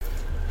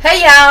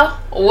Hey y'all,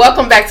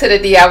 welcome back to the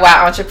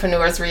DIY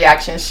Entrepreneurs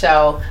Reaction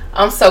Show.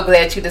 I'm so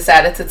glad you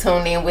decided to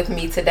tune in with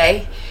me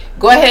today.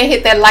 Go ahead and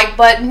hit that like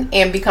button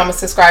and become a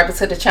subscriber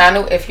to the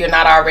channel if you're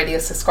not already a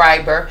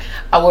subscriber.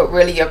 I would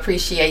really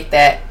appreciate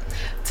that.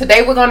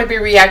 Today we're going to be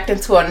reacting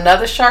to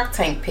another Shark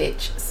Tank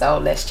pitch, so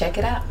let's check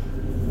it out.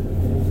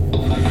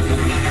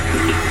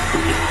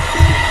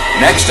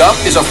 Next up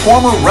is a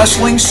former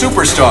wrestling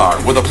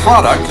superstar with a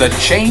product that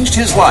changed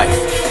his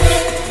life.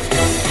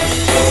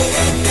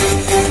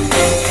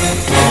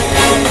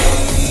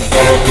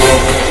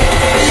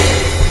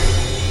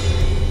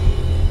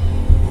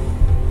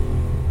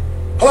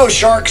 Hello,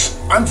 Sharks.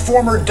 I'm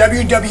former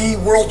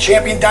WWE World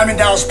Champion Diamond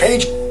Dallas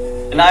Page.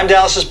 And I'm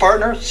Dallas's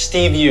partner,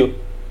 Steve Yu.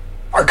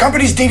 Our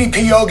company's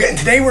DDP Yoga, and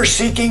today we're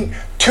seeking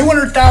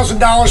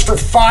 $200,000 for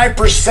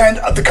 5%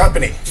 of the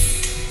company.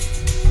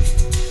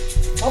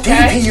 Okay.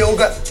 DDP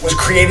Yoga was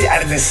created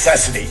out of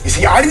necessity. You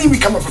see, I didn't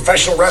become a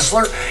professional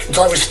wrestler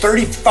until I was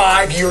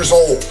 35 years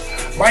old.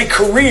 My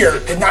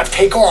career did not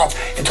take off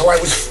until I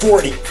was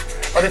 40.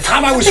 By the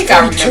time I was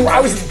 42, I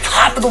was at the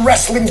top of the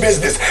wrestling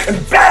business, and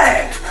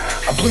bang!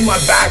 I blew my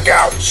back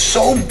out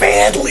so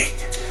badly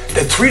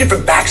that 3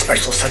 different back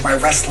specialists said my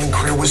wrestling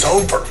career was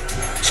over.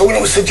 So when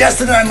it was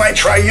suggested that I might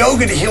try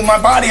yoga to heal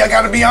my body, I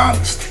gotta be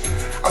honest.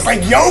 I was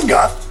like,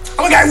 yoga?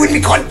 I'm a guy who wouldn't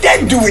be caught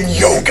dead doing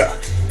yoga.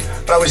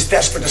 But I was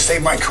desperate to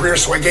save my career,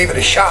 so I gave it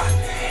a shot.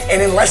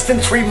 And in less than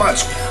 3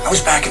 months, I was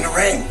back in the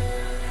ring.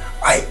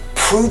 I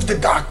proved the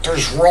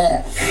doctors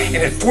wrong. And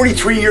at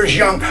 43 years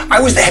young, I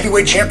was the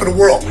heavyweight champ of the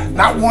world.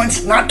 Not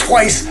once, not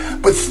twice,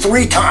 but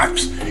 3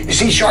 times. You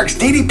see, Sharks,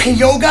 DDP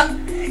Yoga,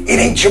 it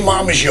ain't your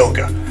mama's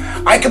yoga.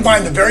 I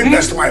combine the very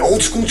best of my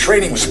old school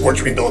training with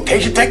sports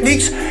rehabilitation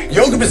techniques,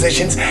 yoga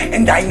positions,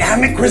 and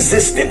dynamic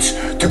resistance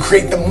to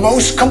create the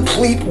most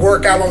complete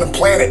workout on the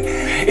planet.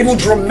 It will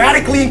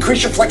dramatically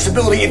increase your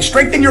flexibility and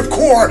strengthen your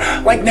core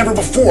like never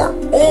before,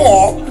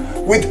 all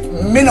with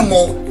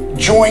minimal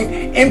joint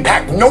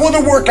impact. No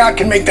other workout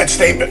can make that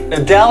statement.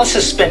 Now, Dallas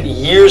has spent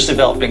years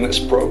developing this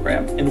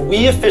program, and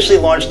we officially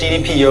launched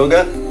DDP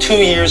Yoga 2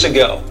 years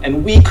ago,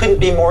 and we couldn't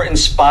be more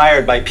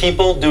inspired by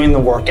people doing the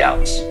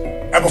workouts.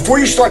 Now, before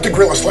you start to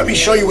grill us, let me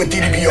show you what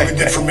DDP Yoga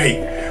did for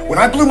me. When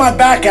I blew my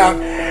back out,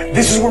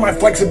 this is where my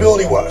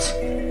flexibility was.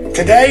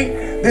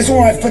 Today, this is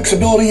where my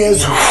flexibility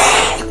is.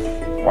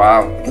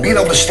 Wow. Being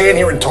able to stand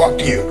here and talk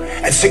to you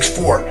at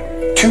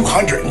 6'4",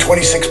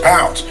 226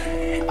 pounds.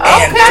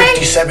 And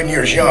 57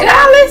 years young.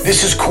 Dallas.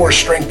 This is core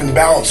strength and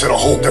balance at a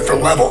whole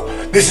different level.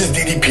 This is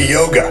DDP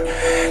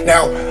Yoga.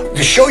 Now,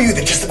 to show you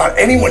that just about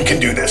anyone can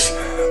do this,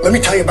 let me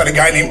tell you about a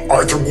guy named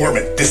Arthur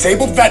Borman,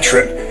 disabled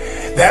veteran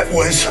that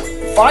was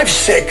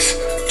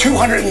 5'6",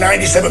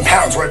 297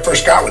 pounds when I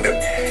first got with him,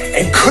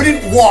 and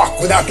couldn't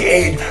walk without the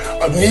aid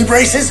of knee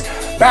braces,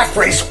 back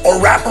brace, or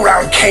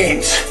wraparound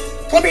canes.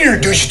 Let me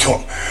introduce you to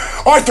him.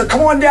 Arthur,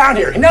 come on down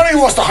here. He not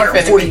only lost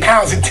 140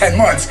 pounds in 10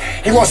 months,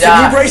 he lost the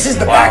knee braces,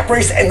 the back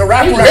brace, and the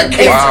wraparound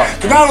canes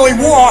to not only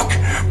walk,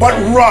 but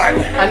run.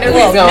 I knew he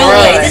was going to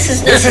run. This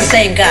is not the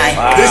same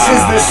guy. This is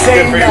the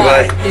same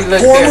guy.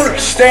 Former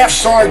Staff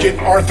Sergeant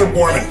Arthur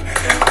Borman.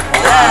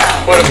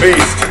 Wow. What a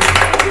beast.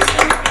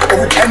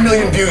 Over 10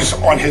 million views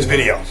on his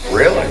video.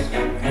 Really?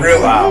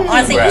 Really? Wow.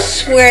 Arthur, you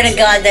swear to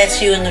God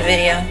that's you in the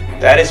video?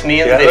 That is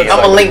me in the video.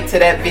 I'm going to link to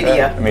that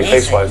video. I mean,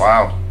 face-wise.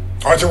 Wow.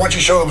 Arthur, why don't you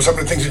show them some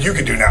of the things that you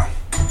can do now?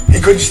 He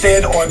couldn't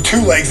stand on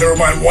 2 legs, never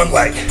mind 1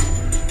 leg.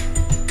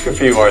 Good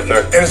for you,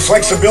 Arthur. And his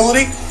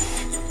flexibility,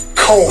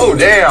 cold. Oh,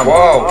 damn.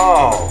 Whoa.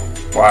 Oh.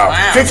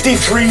 Wow.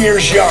 53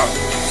 years young.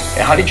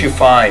 And how did you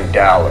find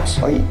Dallas?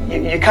 Well,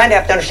 you kind of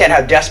have to understand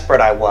how desperate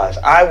I was.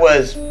 I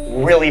was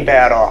really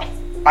bad off.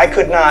 I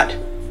couldn't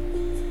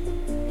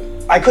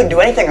do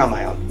anything on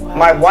my own. Wow.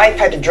 My wife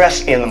had to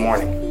dress me in the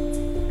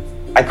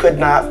morning. I could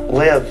not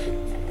live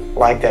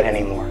like that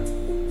anymore.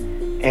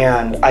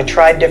 And I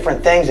tried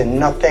different things and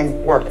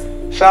nothing worked.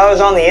 So I was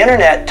on the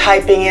internet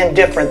typing in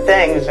different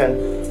things, and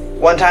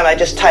one time I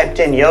just typed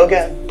in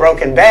yoga,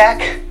 broken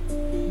back,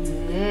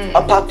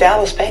 up popped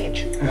Dallas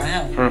Page.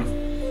 Wow.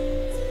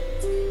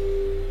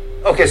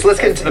 Okay, so let's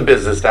get into the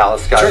business,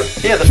 Dallas, guys.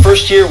 Sure. Yeah, the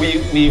first year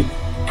we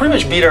pretty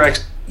much beat our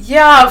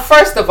Yeah,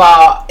 first of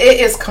all, it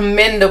is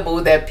commendable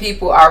that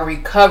people are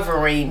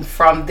recovering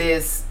from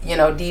this,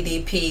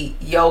 DDP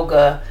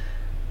yoga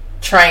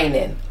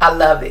training. I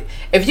love it.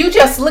 If you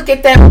just look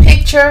at that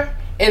picture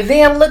and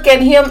then look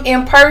at him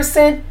in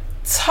person,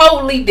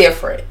 totally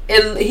different.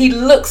 He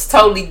looks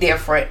totally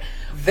different.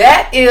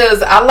 That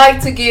is, I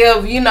like to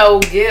give,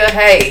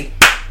 hey,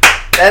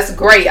 that's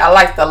great. I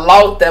like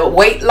the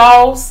weight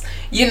loss.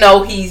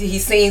 He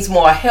seems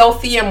more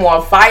healthy and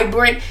more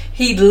vibrant.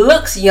 He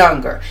looks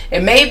younger.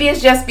 And maybe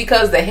it's just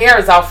because the hair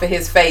is off of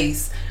his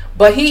face,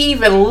 but he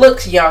even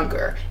looks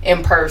younger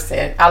in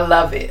person. I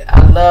love it.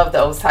 I love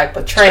those type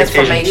of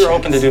transformations. We were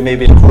hoping to do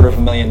maybe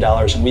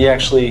 $250,000, and we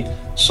actually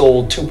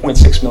sold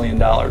 $2.6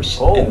 million.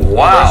 Oh,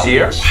 wow. This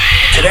year.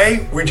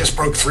 Today, we just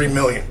broke $3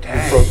 million.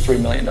 We broke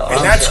 $3 million.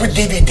 And that's with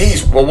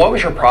DVDs. Well, what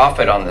was your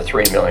profit on the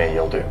 $3 million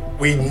you'll do?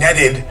 We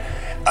netted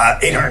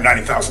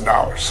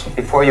 $890,000.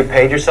 Before you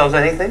paid yourselves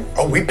anything?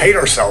 Oh, we paid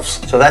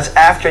ourselves. So that's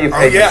after you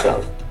paid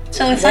yourselves?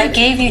 So if I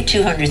gave you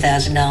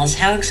 $200,000,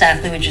 how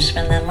exactly would you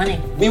spend that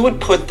money? We would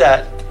put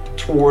that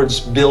towards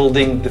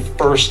building the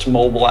first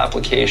mobile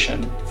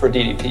application for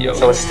DDP Yoga.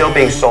 So it's still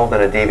being sold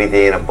in a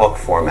DVD in a book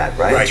format,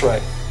 right? That's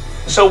right.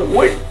 So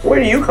where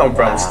do you come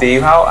from,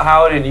 Steve?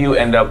 How did you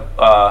end up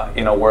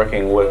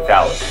working with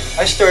Dallas?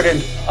 I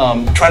started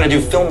trying to do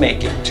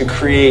filmmaking to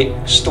create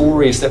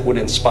stories that would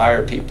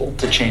inspire people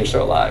to change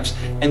their lives.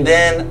 And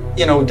then,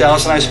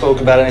 Dallas and I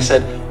spoke about it, and I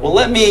said, well,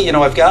 let me,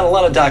 I've got a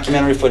lot of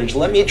documentary footage.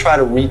 Let me try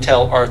to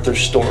retell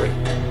Arthur's story.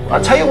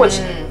 I'll tell you what's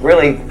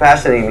really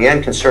fascinating me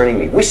and concerning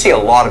me. We see a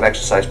lot of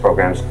exercise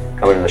programs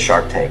coming in the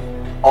Shark Tank.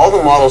 All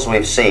the models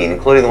we've seen,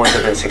 including the ones that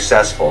have been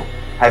successful,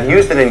 have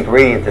used an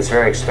ingredient that's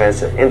very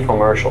expensive,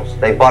 infomercials.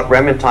 They bought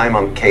remnant time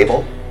on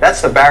cable.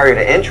 That's the barrier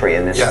to entry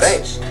in this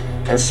space.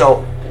 And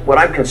so what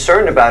I'm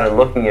concerned about in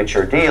looking at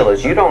your deal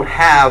is you don't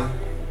have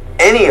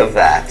any of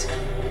that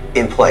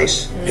in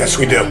place. Yes,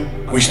 we do.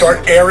 We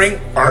start airing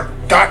our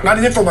not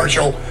an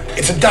infomercial,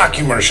 it's a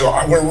documercial.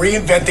 We're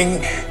reinventing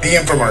the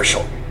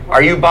infomercial.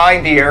 Are you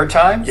buying the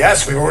airtime?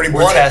 Yes, we've already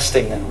We're bought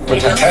testing now.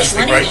 We're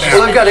testing right now.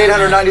 Well, they've got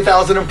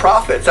 $890,000 in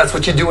profits. That's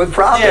what you do with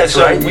profits, Yeah,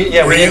 so right? we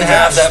didn't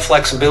have that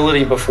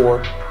flexibility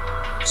before.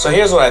 So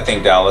here's what I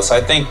think, Dallas.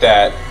 I think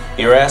that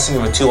you're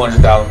asking for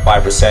 $200,000,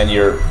 5%.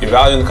 You're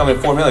valuing the company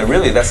at $4 million.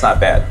 Really, that's not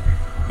bad.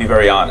 To be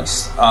very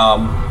honest.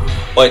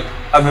 But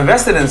I've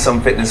invested in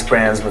some fitness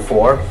brands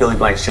before, Billy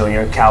Blanks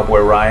Jr.,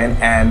 Cowboy Ryan,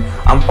 and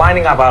I'm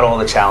finding out about all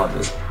the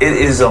challenges. It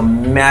is a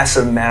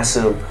massive,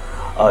 massive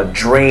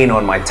drain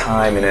on my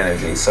time and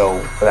energy. So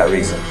for that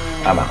reason,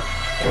 I'm out.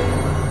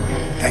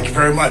 Thank you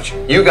very much.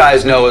 You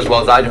guys know as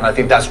well as I do, and I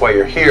think that's why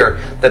you're here,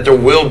 that there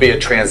will be a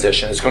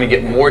transition. It's going to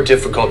get more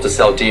difficult to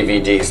sell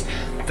DVDs.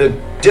 The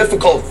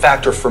difficult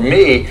factor for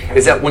me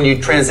is that when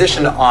you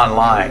transition to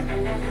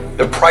online,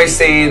 the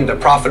pricing, the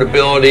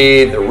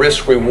profitability, the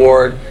risk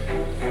reward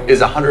is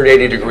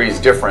 180 degrees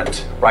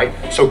different, right?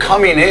 So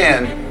coming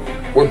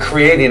in, we're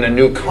creating a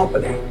new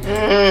company.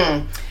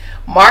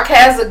 Mark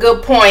has a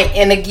good point,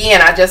 and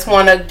again, I just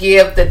want to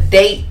give the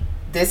date.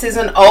 This is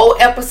an old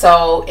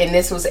episode, and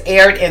this was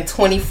aired in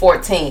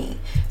 2014.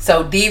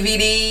 So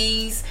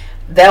DVDs,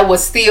 that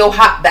was still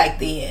hot back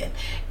then.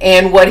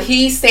 And what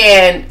he's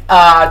saying,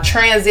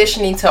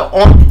 transitioning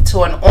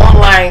to an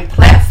online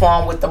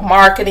platform with the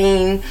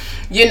marketing,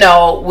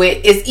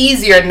 it's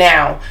easier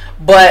now.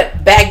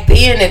 But back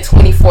then in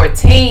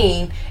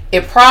 2014,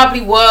 it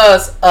probably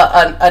was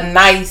a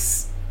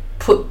nice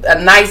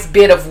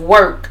bit of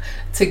work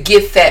to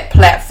get that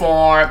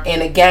platform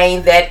and to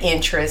gain that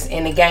interest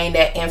and to gain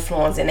that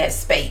influence in that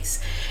space.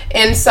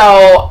 And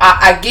so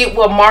I get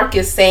what Mark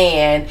is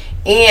saying,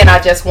 and I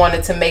just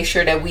wanted to make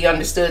sure that we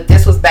understood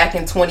this was back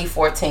in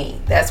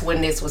 2014. That's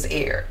when this was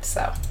aired.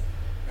 So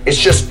it's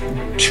just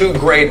too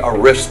great a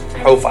risk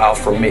profile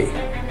for me.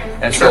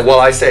 And so while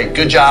I say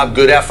good job,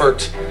 good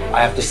effort,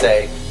 I have to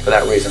say for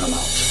that reason I'm out.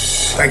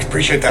 Thanks,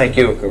 appreciate that. Thank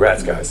you.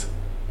 Congrats, guys.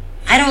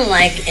 I don't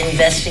like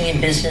investing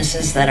in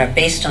businesses that are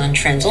based on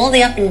trends. All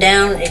the up and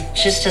down, it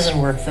just doesn't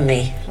work for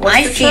me.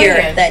 I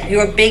fear that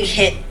your big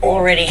hit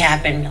already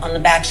happened on the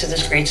backs of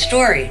this great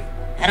story.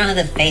 I don't have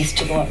the faith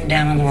to go up and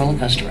down on the roller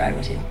coaster ride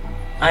with you.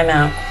 I'm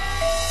out.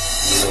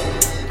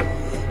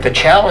 The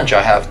challenge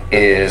I have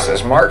is,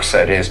 as Mark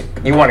said, is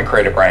you want to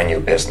create a brand new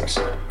business.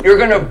 You're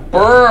going to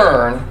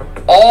burn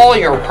all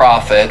your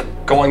profit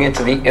going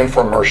into the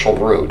infomercial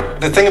route.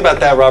 The thing about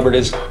that, Robert,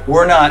 is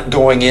we're not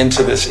going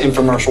into this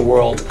infomercial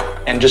world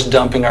and just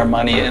dumping our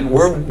money in.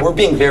 We're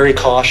being very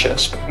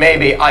cautious.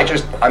 Maybe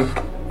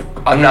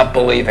I'm not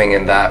believing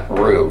in that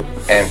route.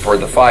 And for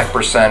the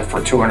 5%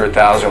 for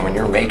 $200,000 when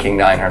you're making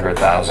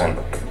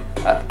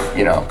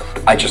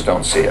 $900,000, I just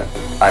don't see it.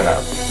 I'm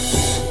out.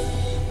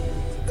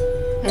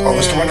 Oh,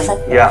 Mr.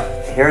 Wonderful? Yeah,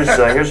 here's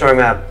where I'm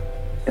at.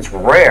 It's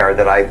rare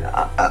that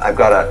I've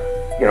got an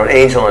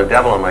angel and a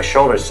devil on my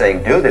shoulders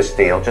saying, do this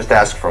deal, just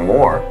ask for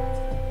more.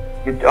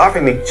 You're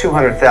offering me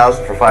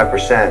 $200,000 for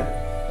 5%.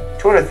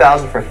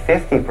 $200,000 for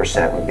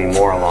 50% would be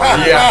more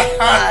along. Yeah.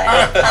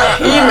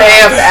 He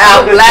laughed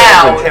out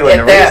loud. And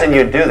the reason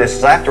you do this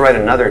is I have to write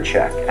another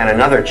check and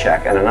another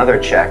check and another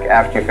check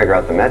after you figure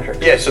out the metrics.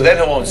 Yeah, so then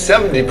he'll own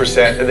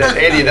 70% and then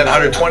 80, then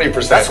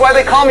 120%. That's why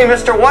they call me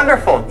Mr.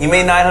 Wonderful. You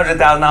made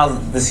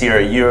 $900,000 this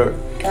year.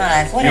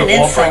 God, what an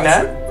insult. Offering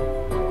that?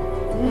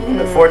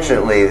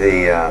 Unfortunately,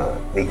 the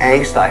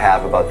angst I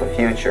have about the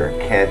future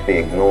can't be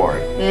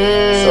ignored.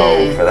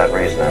 So for that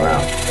reason, I'm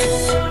out.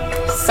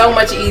 So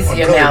much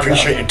easier now. I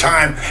appreciate your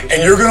time.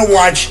 And you're going to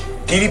watch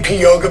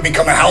DDP Yoga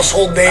become a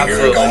household name.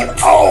 You're going,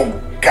 oh,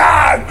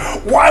 God,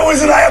 why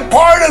wasn't I a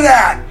part of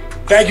that?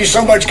 Thank you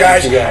so much,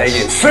 guys. Thank you, guys.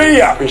 See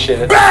ya.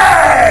 Appreciate it.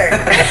 Bang!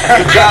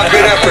 Good job,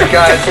 good effort,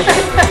 guys.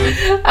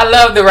 I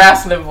love the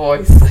wrestling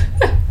voice.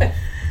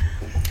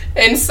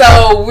 And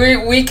so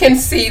we can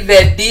see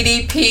that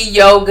DDP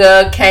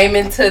Yoga came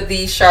into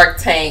the Shark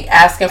Tank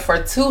asking for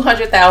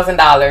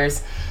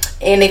 $200,000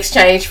 in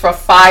exchange for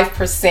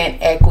 5%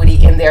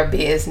 equity in their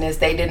business.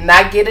 They did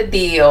not get a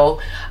deal.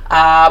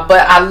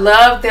 But I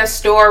love their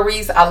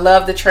stories. I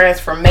love the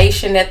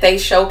transformation that they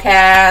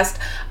showcased.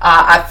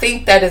 I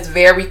think that is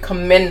very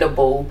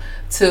commendable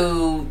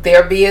to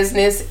their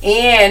business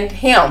and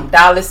him,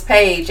 Dallas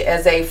Page,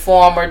 as a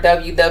former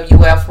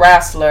WWF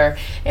wrestler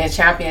and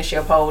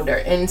championship holder.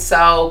 And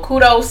so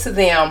kudos to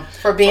them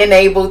for being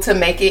able to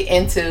make it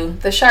into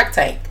the Shark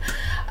Tank.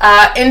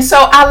 And so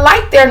I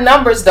like their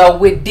numbers though.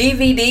 With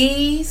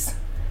DVDs,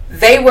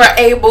 they were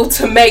able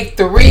to make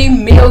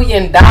 $3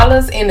 million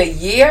in a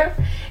year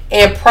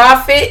and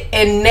profit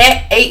and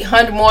net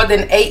more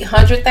than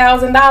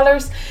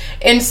 $800,000.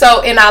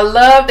 And I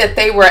love that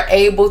they were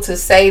able to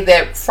say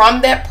that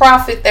from that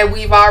profit that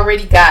we've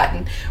already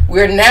gotten,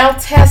 we're now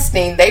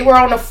testing. They were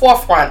on the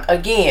forefront.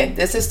 Again,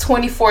 this is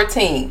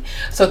 2014.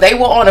 So they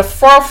were on the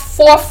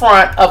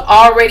forefront of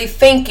already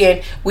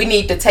thinking we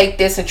need to take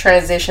this and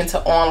transition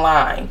to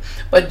online.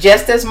 But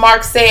just as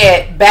Mark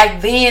said,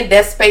 back then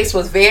that space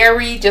was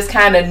very just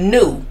kind of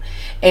new.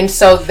 And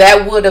so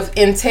that would have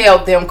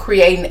entailed them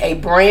creating a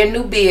brand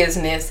new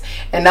business.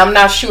 And I'm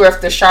not sure if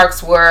the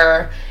Sharks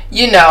were,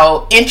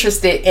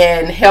 interested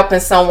in helping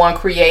someone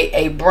create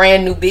a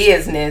brand new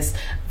business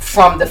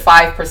from the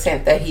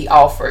 5% that he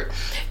offered.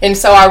 And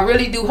so I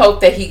really do hope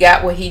that he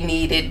got what he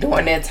needed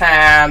during that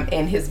time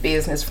in his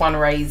business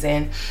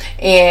fundraising.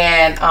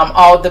 And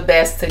all the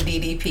best to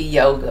DDP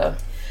Yoga.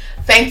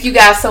 Thank you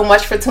guys so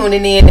much for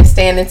tuning in and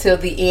staying until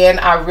the end.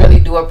 I really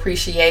do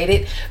appreciate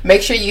it.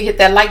 Make sure you hit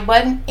that like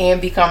button and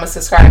become a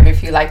subscriber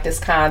if you like this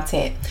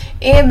content.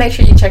 And make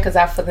sure you check us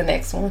out for the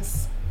next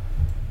ones.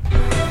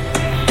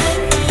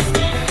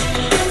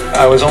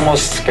 I was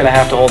almost going to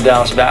have to hold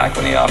Dallas back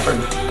when he offered,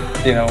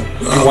 he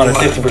wanted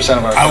 50%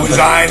 of our I was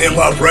eyeing him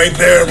up right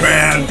there,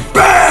 man.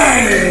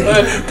 Bang!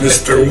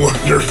 Mr.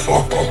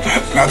 Wonderful.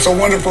 Not so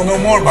wonderful no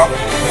more, Bob.